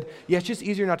has said, yeah, it's just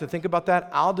easier not to think about that.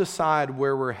 I'll decide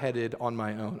where we're headed on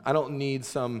my own. I don't need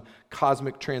some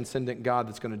cosmic transcendent God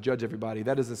that's going to judge everybody.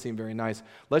 That doesn't seem very nice.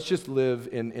 Let's just live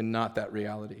in not that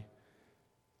reality.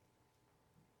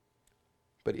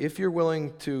 But if you're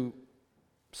willing to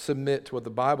submit to what the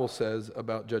Bible says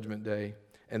about Judgment Day,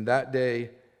 and that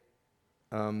day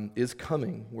is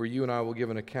coming where you and I will give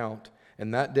an account,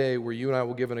 and that day where you and I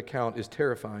will give an account is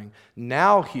terrifying.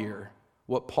 Now hear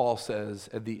what Paul says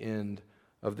at the end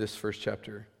of this first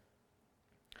chapter.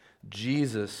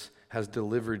 Jesus has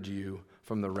delivered you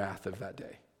from the wrath of that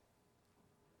day.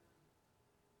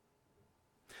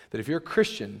 That if you're a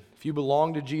Christian, if you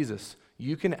belong to Jesus,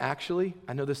 you can actually,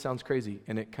 I know this sounds crazy,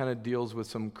 and it kind of deals with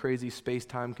some crazy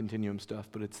space-time continuum stuff,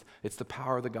 but it's the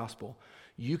power of the gospel.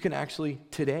 You can actually,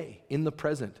 today, in the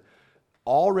present,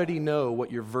 already know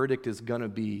what your verdict is going to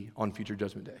be on future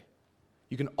Judgment Day.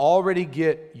 You can already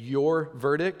get your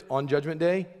verdict on Judgment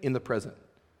Day in the present.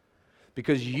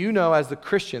 Because you know, as the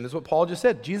Christian, this is what Paul just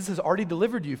said, Jesus has already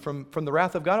delivered you from the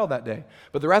wrath of God on that day.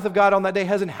 But the wrath of God on that day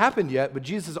hasn't happened yet, but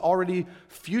Jesus has already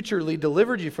futurely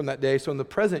delivered you from that day, so in the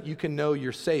present you can know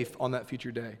you're safe on that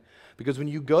future day. Because when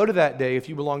you go to that day, if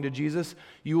you belong to Jesus,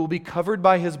 you will be covered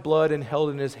by his blood and held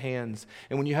in his hands.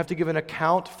 And when you have to give an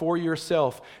account for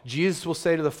yourself, Jesus will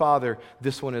say to the Father,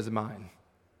 "This one is mine.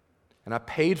 And I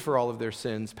paid for all of their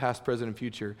sins, past, present, and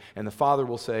future." And the Father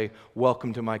will say,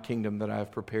 "Welcome to my kingdom that I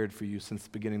have prepared for you since the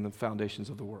beginning of the foundations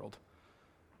of the world.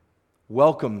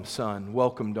 Welcome, son.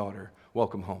 Welcome, daughter.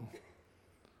 Welcome home."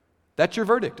 That's your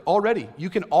verdict already. You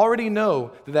can already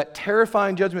know that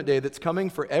terrifying judgment day that's coming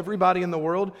for everybody in the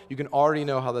world, you can already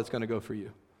know how that's going to go for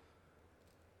you.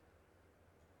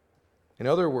 In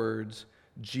other words,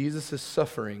 Jesus'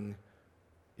 suffering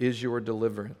is your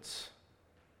deliverance.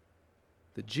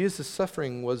 That Jesus'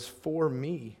 suffering was for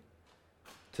me,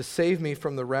 to save me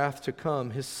from the wrath to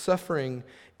come. His suffering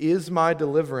is my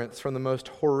deliverance from the most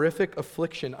horrific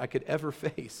affliction I could ever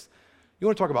face. You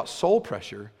want to talk about soul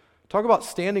pressure? Talk about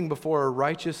standing before a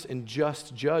righteous and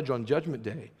just judge on Judgment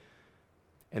Day.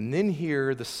 And then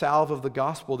hear the salve of the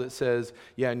gospel that says,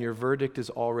 yeah, and your verdict is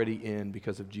already in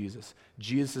because of Jesus.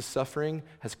 Jesus' suffering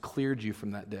has cleared you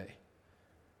from that day.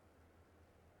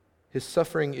 His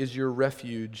suffering is your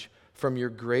refuge from your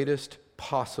greatest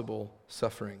possible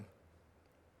suffering.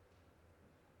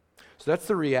 So that's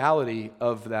the reality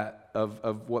of that,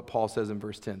 of what Paul says in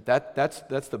verse 10.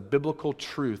 That's the biblical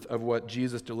truth of what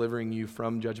Jesus delivering you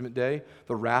from Judgment Day,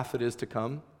 the wrath that is to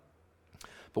come.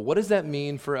 But what does that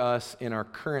mean for us in our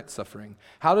current suffering?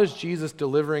 How does Jesus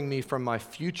delivering me from my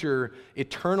future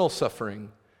eternal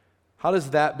suffering, how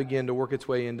does that begin to work its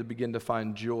way in to begin to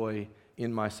find joy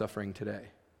in my suffering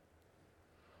today?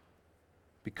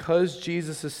 Because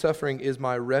Jesus' suffering is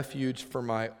my refuge for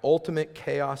my ultimate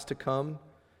chaos to come,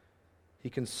 he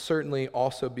can certainly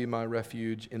also be my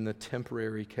refuge in the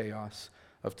temporary chaos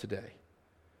of today.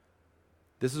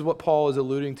 This is what Paul is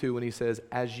alluding to when he says,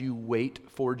 as you wait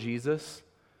for Jesus,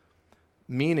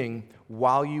 meaning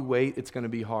while you wait, it's going to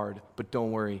be hard, but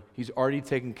don't worry. He's already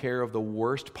taken care of the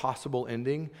worst possible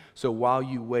ending, so while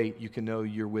you wait, you can know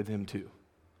you're with him too.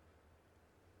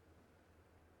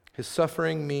 His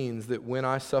suffering means that when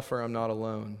I suffer, I'm not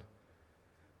alone.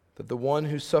 That the one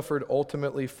who suffered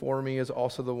ultimately for me is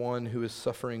also the one who is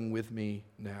suffering with me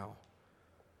now.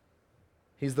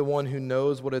 He's the one who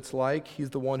knows what it's like.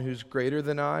 He's the one who's greater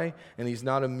than I, and he's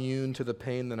not immune to the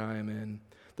pain that I am in.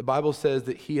 The Bible says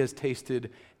that he has tasted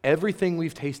everything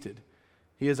we've tasted.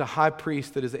 He is a high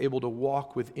priest that is able to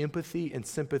walk with empathy and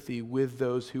sympathy with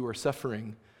those who are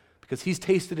suffering, because he's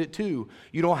tasted it too.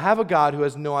 You don't have a God who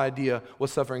has no idea what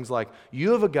suffering's like.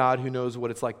 You have a God who knows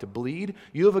what it's like to bleed.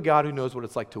 You have a God who knows what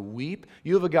it's like to weep.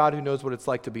 You have a God who knows what it's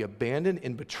like to be abandoned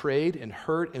and betrayed and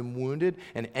hurt and wounded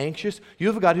and anxious. You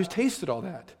have a God who's tasted all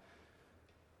that.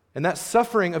 And that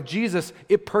suffering of Jesus,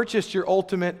 it purchased your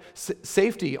ultimate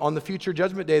safety on the future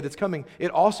judgment day that's coming.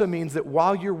 It also means that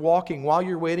while you're walking, while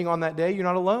you're waiting on that day, you're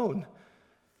not alone.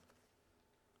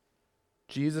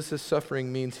 Jesus'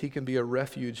 suffering means he can be a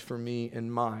refuge for me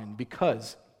and mine,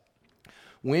 because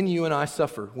when you and I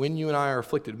suffer, when you and I are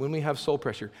afflicted, when we have soul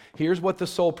pressure, here's what the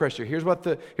soul pressure, here's what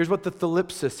the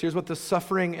thalipsis, here's what the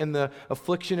suffering and the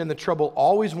affliction and the trouble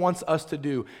always wants us to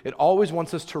do. It always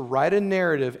wants us to write a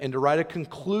narrative and to write a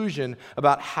conclusion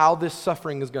about how this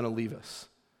suffering is going to leave us.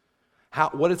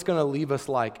 What it's going to leave us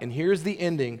like. And here's the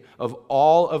ending of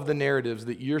all of the narratives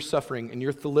that your suffering and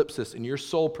your thalipsis and your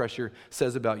soul pressure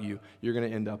says about you. You're going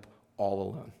to end up all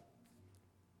alone.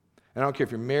 And I don't care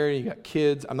if you're married, you got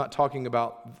kids. I'm not talking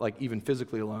about like even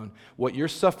physically alone. What your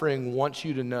suffering wants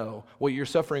you to know, what your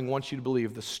suffering wants you to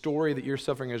believe, the story that your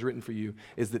suffering has written for you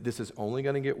is that this is only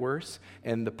going to get worse,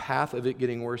 and the path of it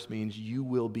getting worse means you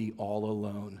will be all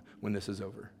alone when this is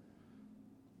over.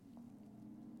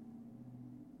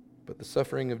 But the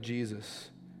suffering of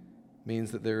Jesus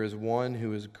means that there is one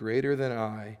who is greater than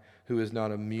I, who is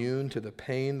not immune to the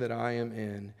pain that I am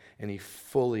in, and he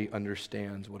fully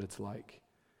understands what it's like.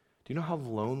 Do you know how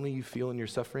lonely you feel in your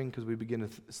suffering? Because we begin to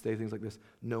say things like this: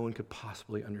 no one could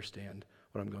possibly understand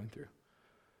what I'm going through.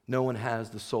 No one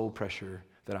has the soul pressure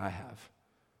that I have.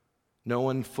 No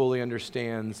one fully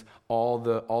understands all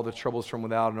the troubles from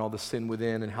without and all the sin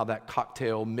within and how that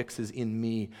cocktail mixes in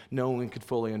me. No one could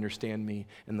fully understand me.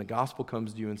 And the gospel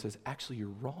comes to you and says, actually, you're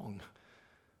wrong.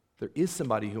 There is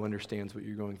somebody who understands what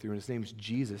you're going through, and his name's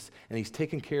Jesus, and he's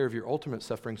taken care of your ultimate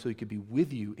suffering so he could be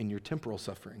with you in your temporal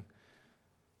suffering.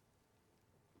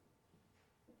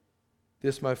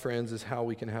 This, my friends, is how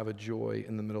we can have a joy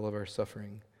in the middle of our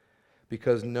suffering.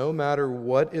 Because no matter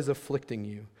what is afflicting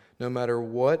you, no matter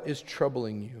what is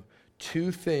troubling you,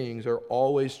 two things are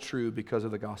always true because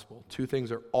of the gospel. Two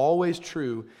things are always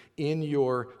true in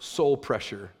your soul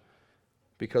pressure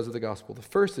because of the gospel. The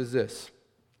first is this: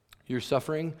 your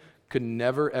suffering could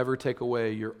never, ever take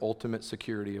away your ultimate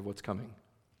security of what's coming.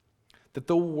 That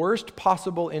the worst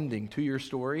possible ending to your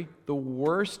story, the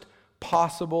worst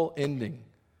possible ending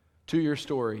to your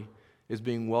story is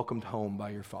being welcomed home by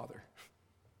your Father.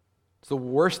 It's the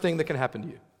worst thing that can happen to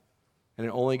you. And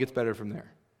it only gets better from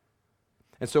there.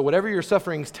 And so whatever your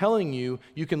suffering is telling you,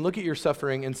 you can look at your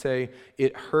suffering and say,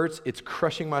 it hurts, it's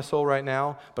crushing my soul right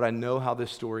now, but I know how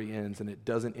this story ends, and it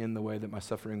doesn't end the way that my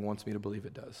suffering wants me to believe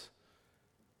it does.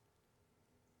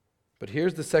 But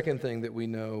here's the second thing that we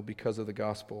know because of the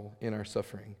gospel in our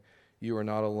suffering. You are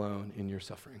not alone in your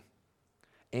suffering.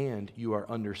 And you are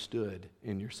understood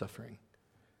in your suffering.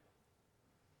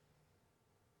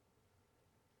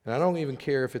 And I don't even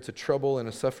care if it's a trouble and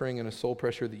a suffering and a soul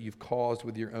pressure that you've caused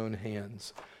with your own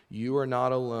hands. You are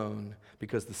not alone,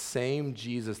 because the same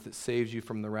Jesus that saves you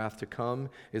from the wrath to come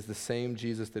is the same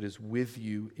Jesus that is with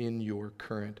you in your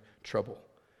current trouble.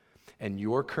 And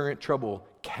your current trouble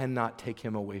cannot take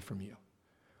him away from you.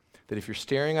 That if you're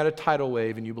staring at a tidal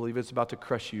wave and you believe it's about to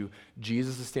crush you,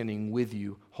 Jesus is standing with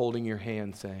you, holding your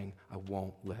hand, saying, I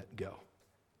won't let go.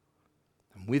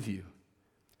 I'm with you.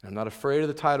 I'm not afraid of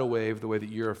the tidal wave the way that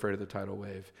you're afraid of the tidal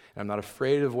wave. And I'm not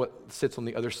afraid of what sits on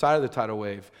the other side of the tidal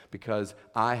wave, because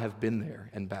I have been there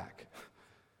and back.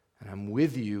 And I'm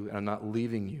with you, and I'm not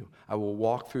leaving you. I will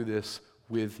walk through this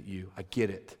with you. I get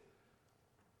it.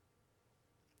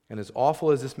 And as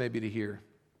awful as this may be to hear,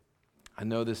 I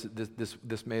know this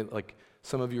may, like,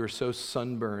 some of you are so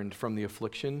sunburned from the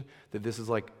affliction that this is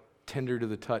like tender to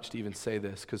the touch to even say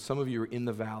this, because some of you are in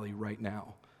the valley right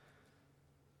now.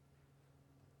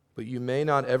 But you may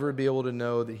not ever be able to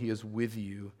know that he is with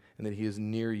you and that he is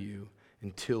near you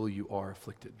until you are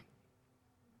afflicted.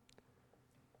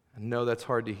 I know that's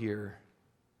hard to hear,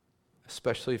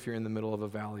 especially if you're in the middle of a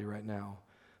valley right now.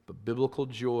 But biblical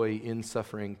joy in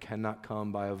suffering cannot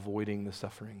come by avoiding the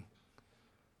suffering.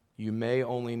 You may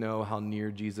only know how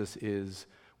near Jesus is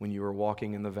when you are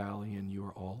walking in the valley and you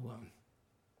are all alone.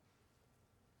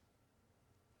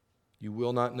 You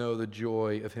will not know the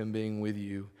joy of him being with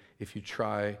you if you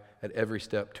try at every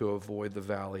step to avoid the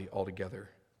valley altogether.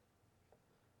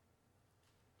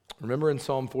 Remember in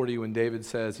Psalm 40 when David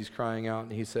says, he's crying out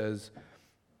and he says,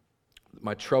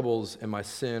 my troubles and my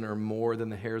sin are more than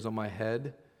the hairs on my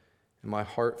head, and my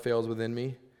heart fails within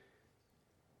me.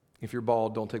 If you're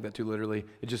bald, don't take that too literally.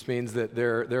 It just means that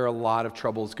there are a lot of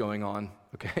troubles going on,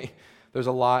 okay? There's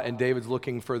a lot, and David's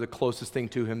looking for the closest thing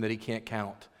to him that he can't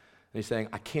count. And he's saying,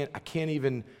 I can't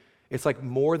even, it's like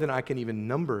more than I can even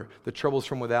number, the troubles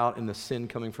from without and the sin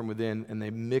coming from within, and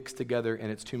they mix together,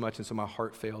 and it's too much, and so my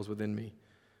heart fails within me.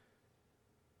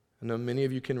 I know many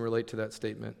of you can relate to that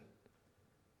statement.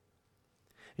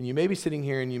 And you may be sitting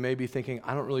here and you may be thinking,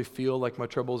 I don't really feel like my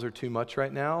troubles are too much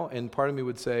right now, and part of me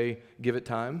would say, give it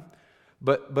time.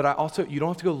 But I also, you don't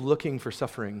have to go looking for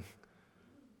suffering.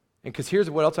 And because here's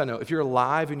what else I know. If you're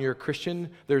alive and you're a Christian,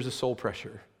 there's a soul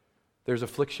pressure. There's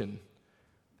affliction.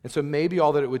 And so maybe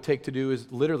all that it would take to do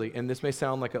is literally, and this may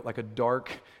sound like a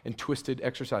dark and twisted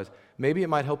exercise, maybe it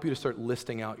might help you to start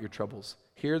listing out your troubles.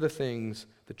 Here are the things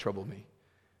that trouble me.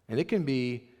 And it can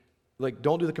be, like,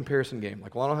 don't do the comparison game.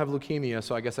 Like, well, I don't have leukemia,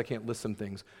 so I guess I can't list some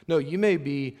things. No, you may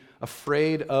be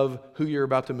afraid of who you're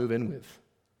about to move in with.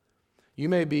 You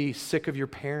may be sick of your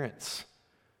parents.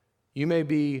 You may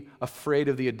be afraid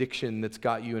of the addiction that's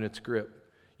got you in its grip.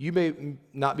 You may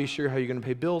not be sure how you're going to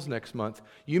pay bills next month.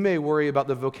 You may worry about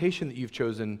the vocation that you've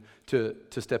chosen to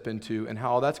step into and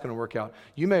how all that's going to work out.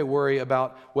 You may worry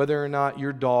about whether or not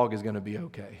your dog is going to be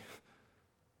okay.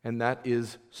 And that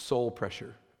is soul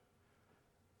pressure.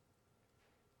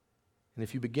 And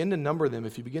if you begin to number them,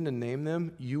 if you begin to name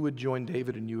them, you would join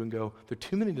David and you and go, they're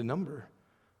too many to number.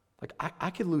 Like, I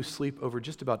could lose sleep over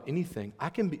just about anything.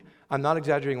 I'm not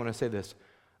exaggerating when I say this.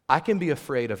 I can be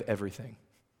afraid of everything.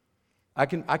 I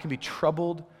can be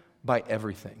troubled by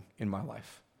everything in my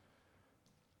life.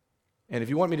 And if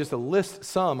you want me just to list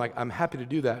some, I'm happy to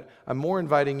do that. I'm more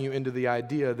inviting you into the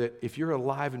idea that if you're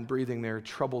alive and breathing, there are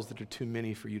troubles that are too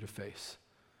many for you to face.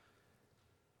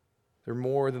 They're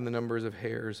more than the numbers of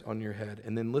hairs on your head.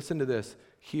 And then listen to this.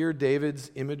 Hear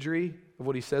David's imagery of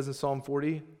what he says in Psalm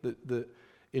 40, the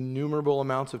innumerable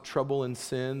amounts of trouble and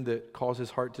sin that cause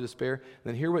his heart to despair. And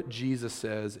then hear what Jesus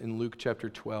says in Luke chapter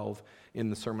 12 in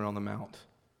the Sermon on the Mount.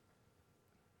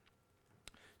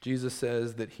 Jesus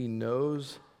says that he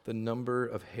knows the number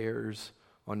of hairs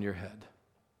on your head.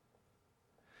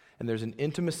 And there's an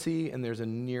intimacy and there's a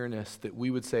nearness that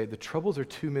we would say, the troubles are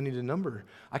too many to number.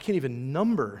 I can't even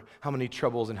number how many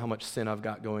troubles and how much sin I've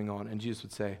got going on. And Jesus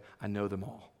would say, I know them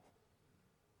all.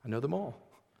 I know them all.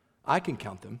 I can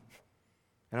count them,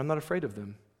 and I'm not afraid of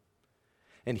them.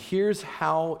 And here's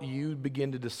how you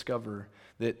begin to discover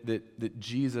that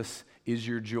Jesus is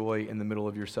your joy in the middle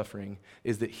of your suffering,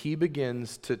 is that he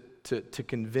begins to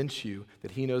convince you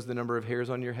that he knows the number of hairs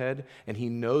on your head, and he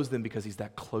knows them because he's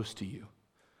that close to you.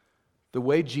 The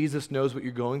way Jesus knows what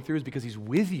you're going through is because he's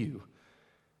with you.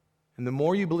 And the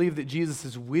more you believe that Jesus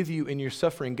is with you in your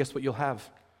suffering, guess what you'll have?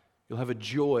 You'll have a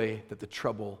joy that the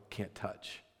trouble can't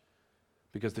touch.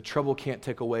 Because the trouble can't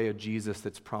take away a Jesus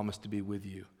that's promised to be with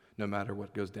you no matter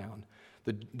what goes down.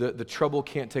 The trouble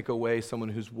can't take away someone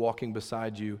who's walking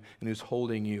beside you and who's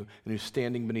holding you and who's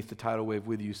standing beneath the tidal wave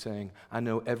with you saying, I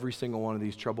know every single one of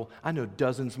these trouble. I know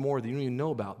dozens more that you don't even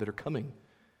know about that are coming,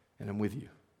 and I'm with you.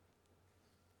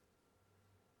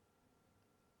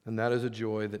 And that is a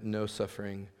joy that no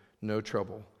suffering, no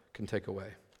trouble can take away.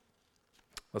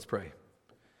 Let's pray.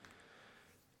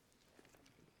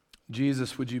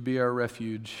 Jesus, would you be our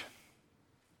refuge?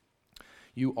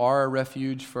 You are a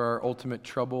refuge for our ultimate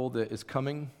trouble that is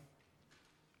coming.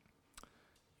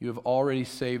 You have already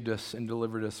saved us and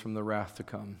delivered us from the wrath to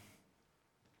come.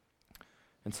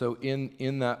 And so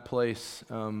in that place,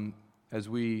 as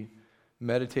we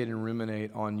meditate and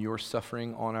ruminate on your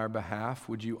suffering on our behalf,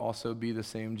 would you also be the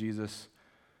same Jesus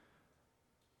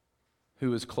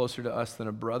who is closer to us than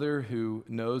a brother, who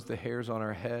knows the hairs on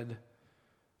our head,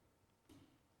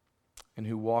 and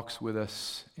who walks with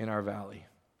us in our valley?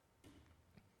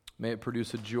 May it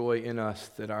produce a joy in us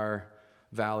that our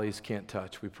valleys can't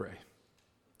touch, we pray.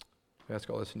 We ask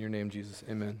all this in your name, Jesus.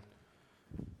 Amen.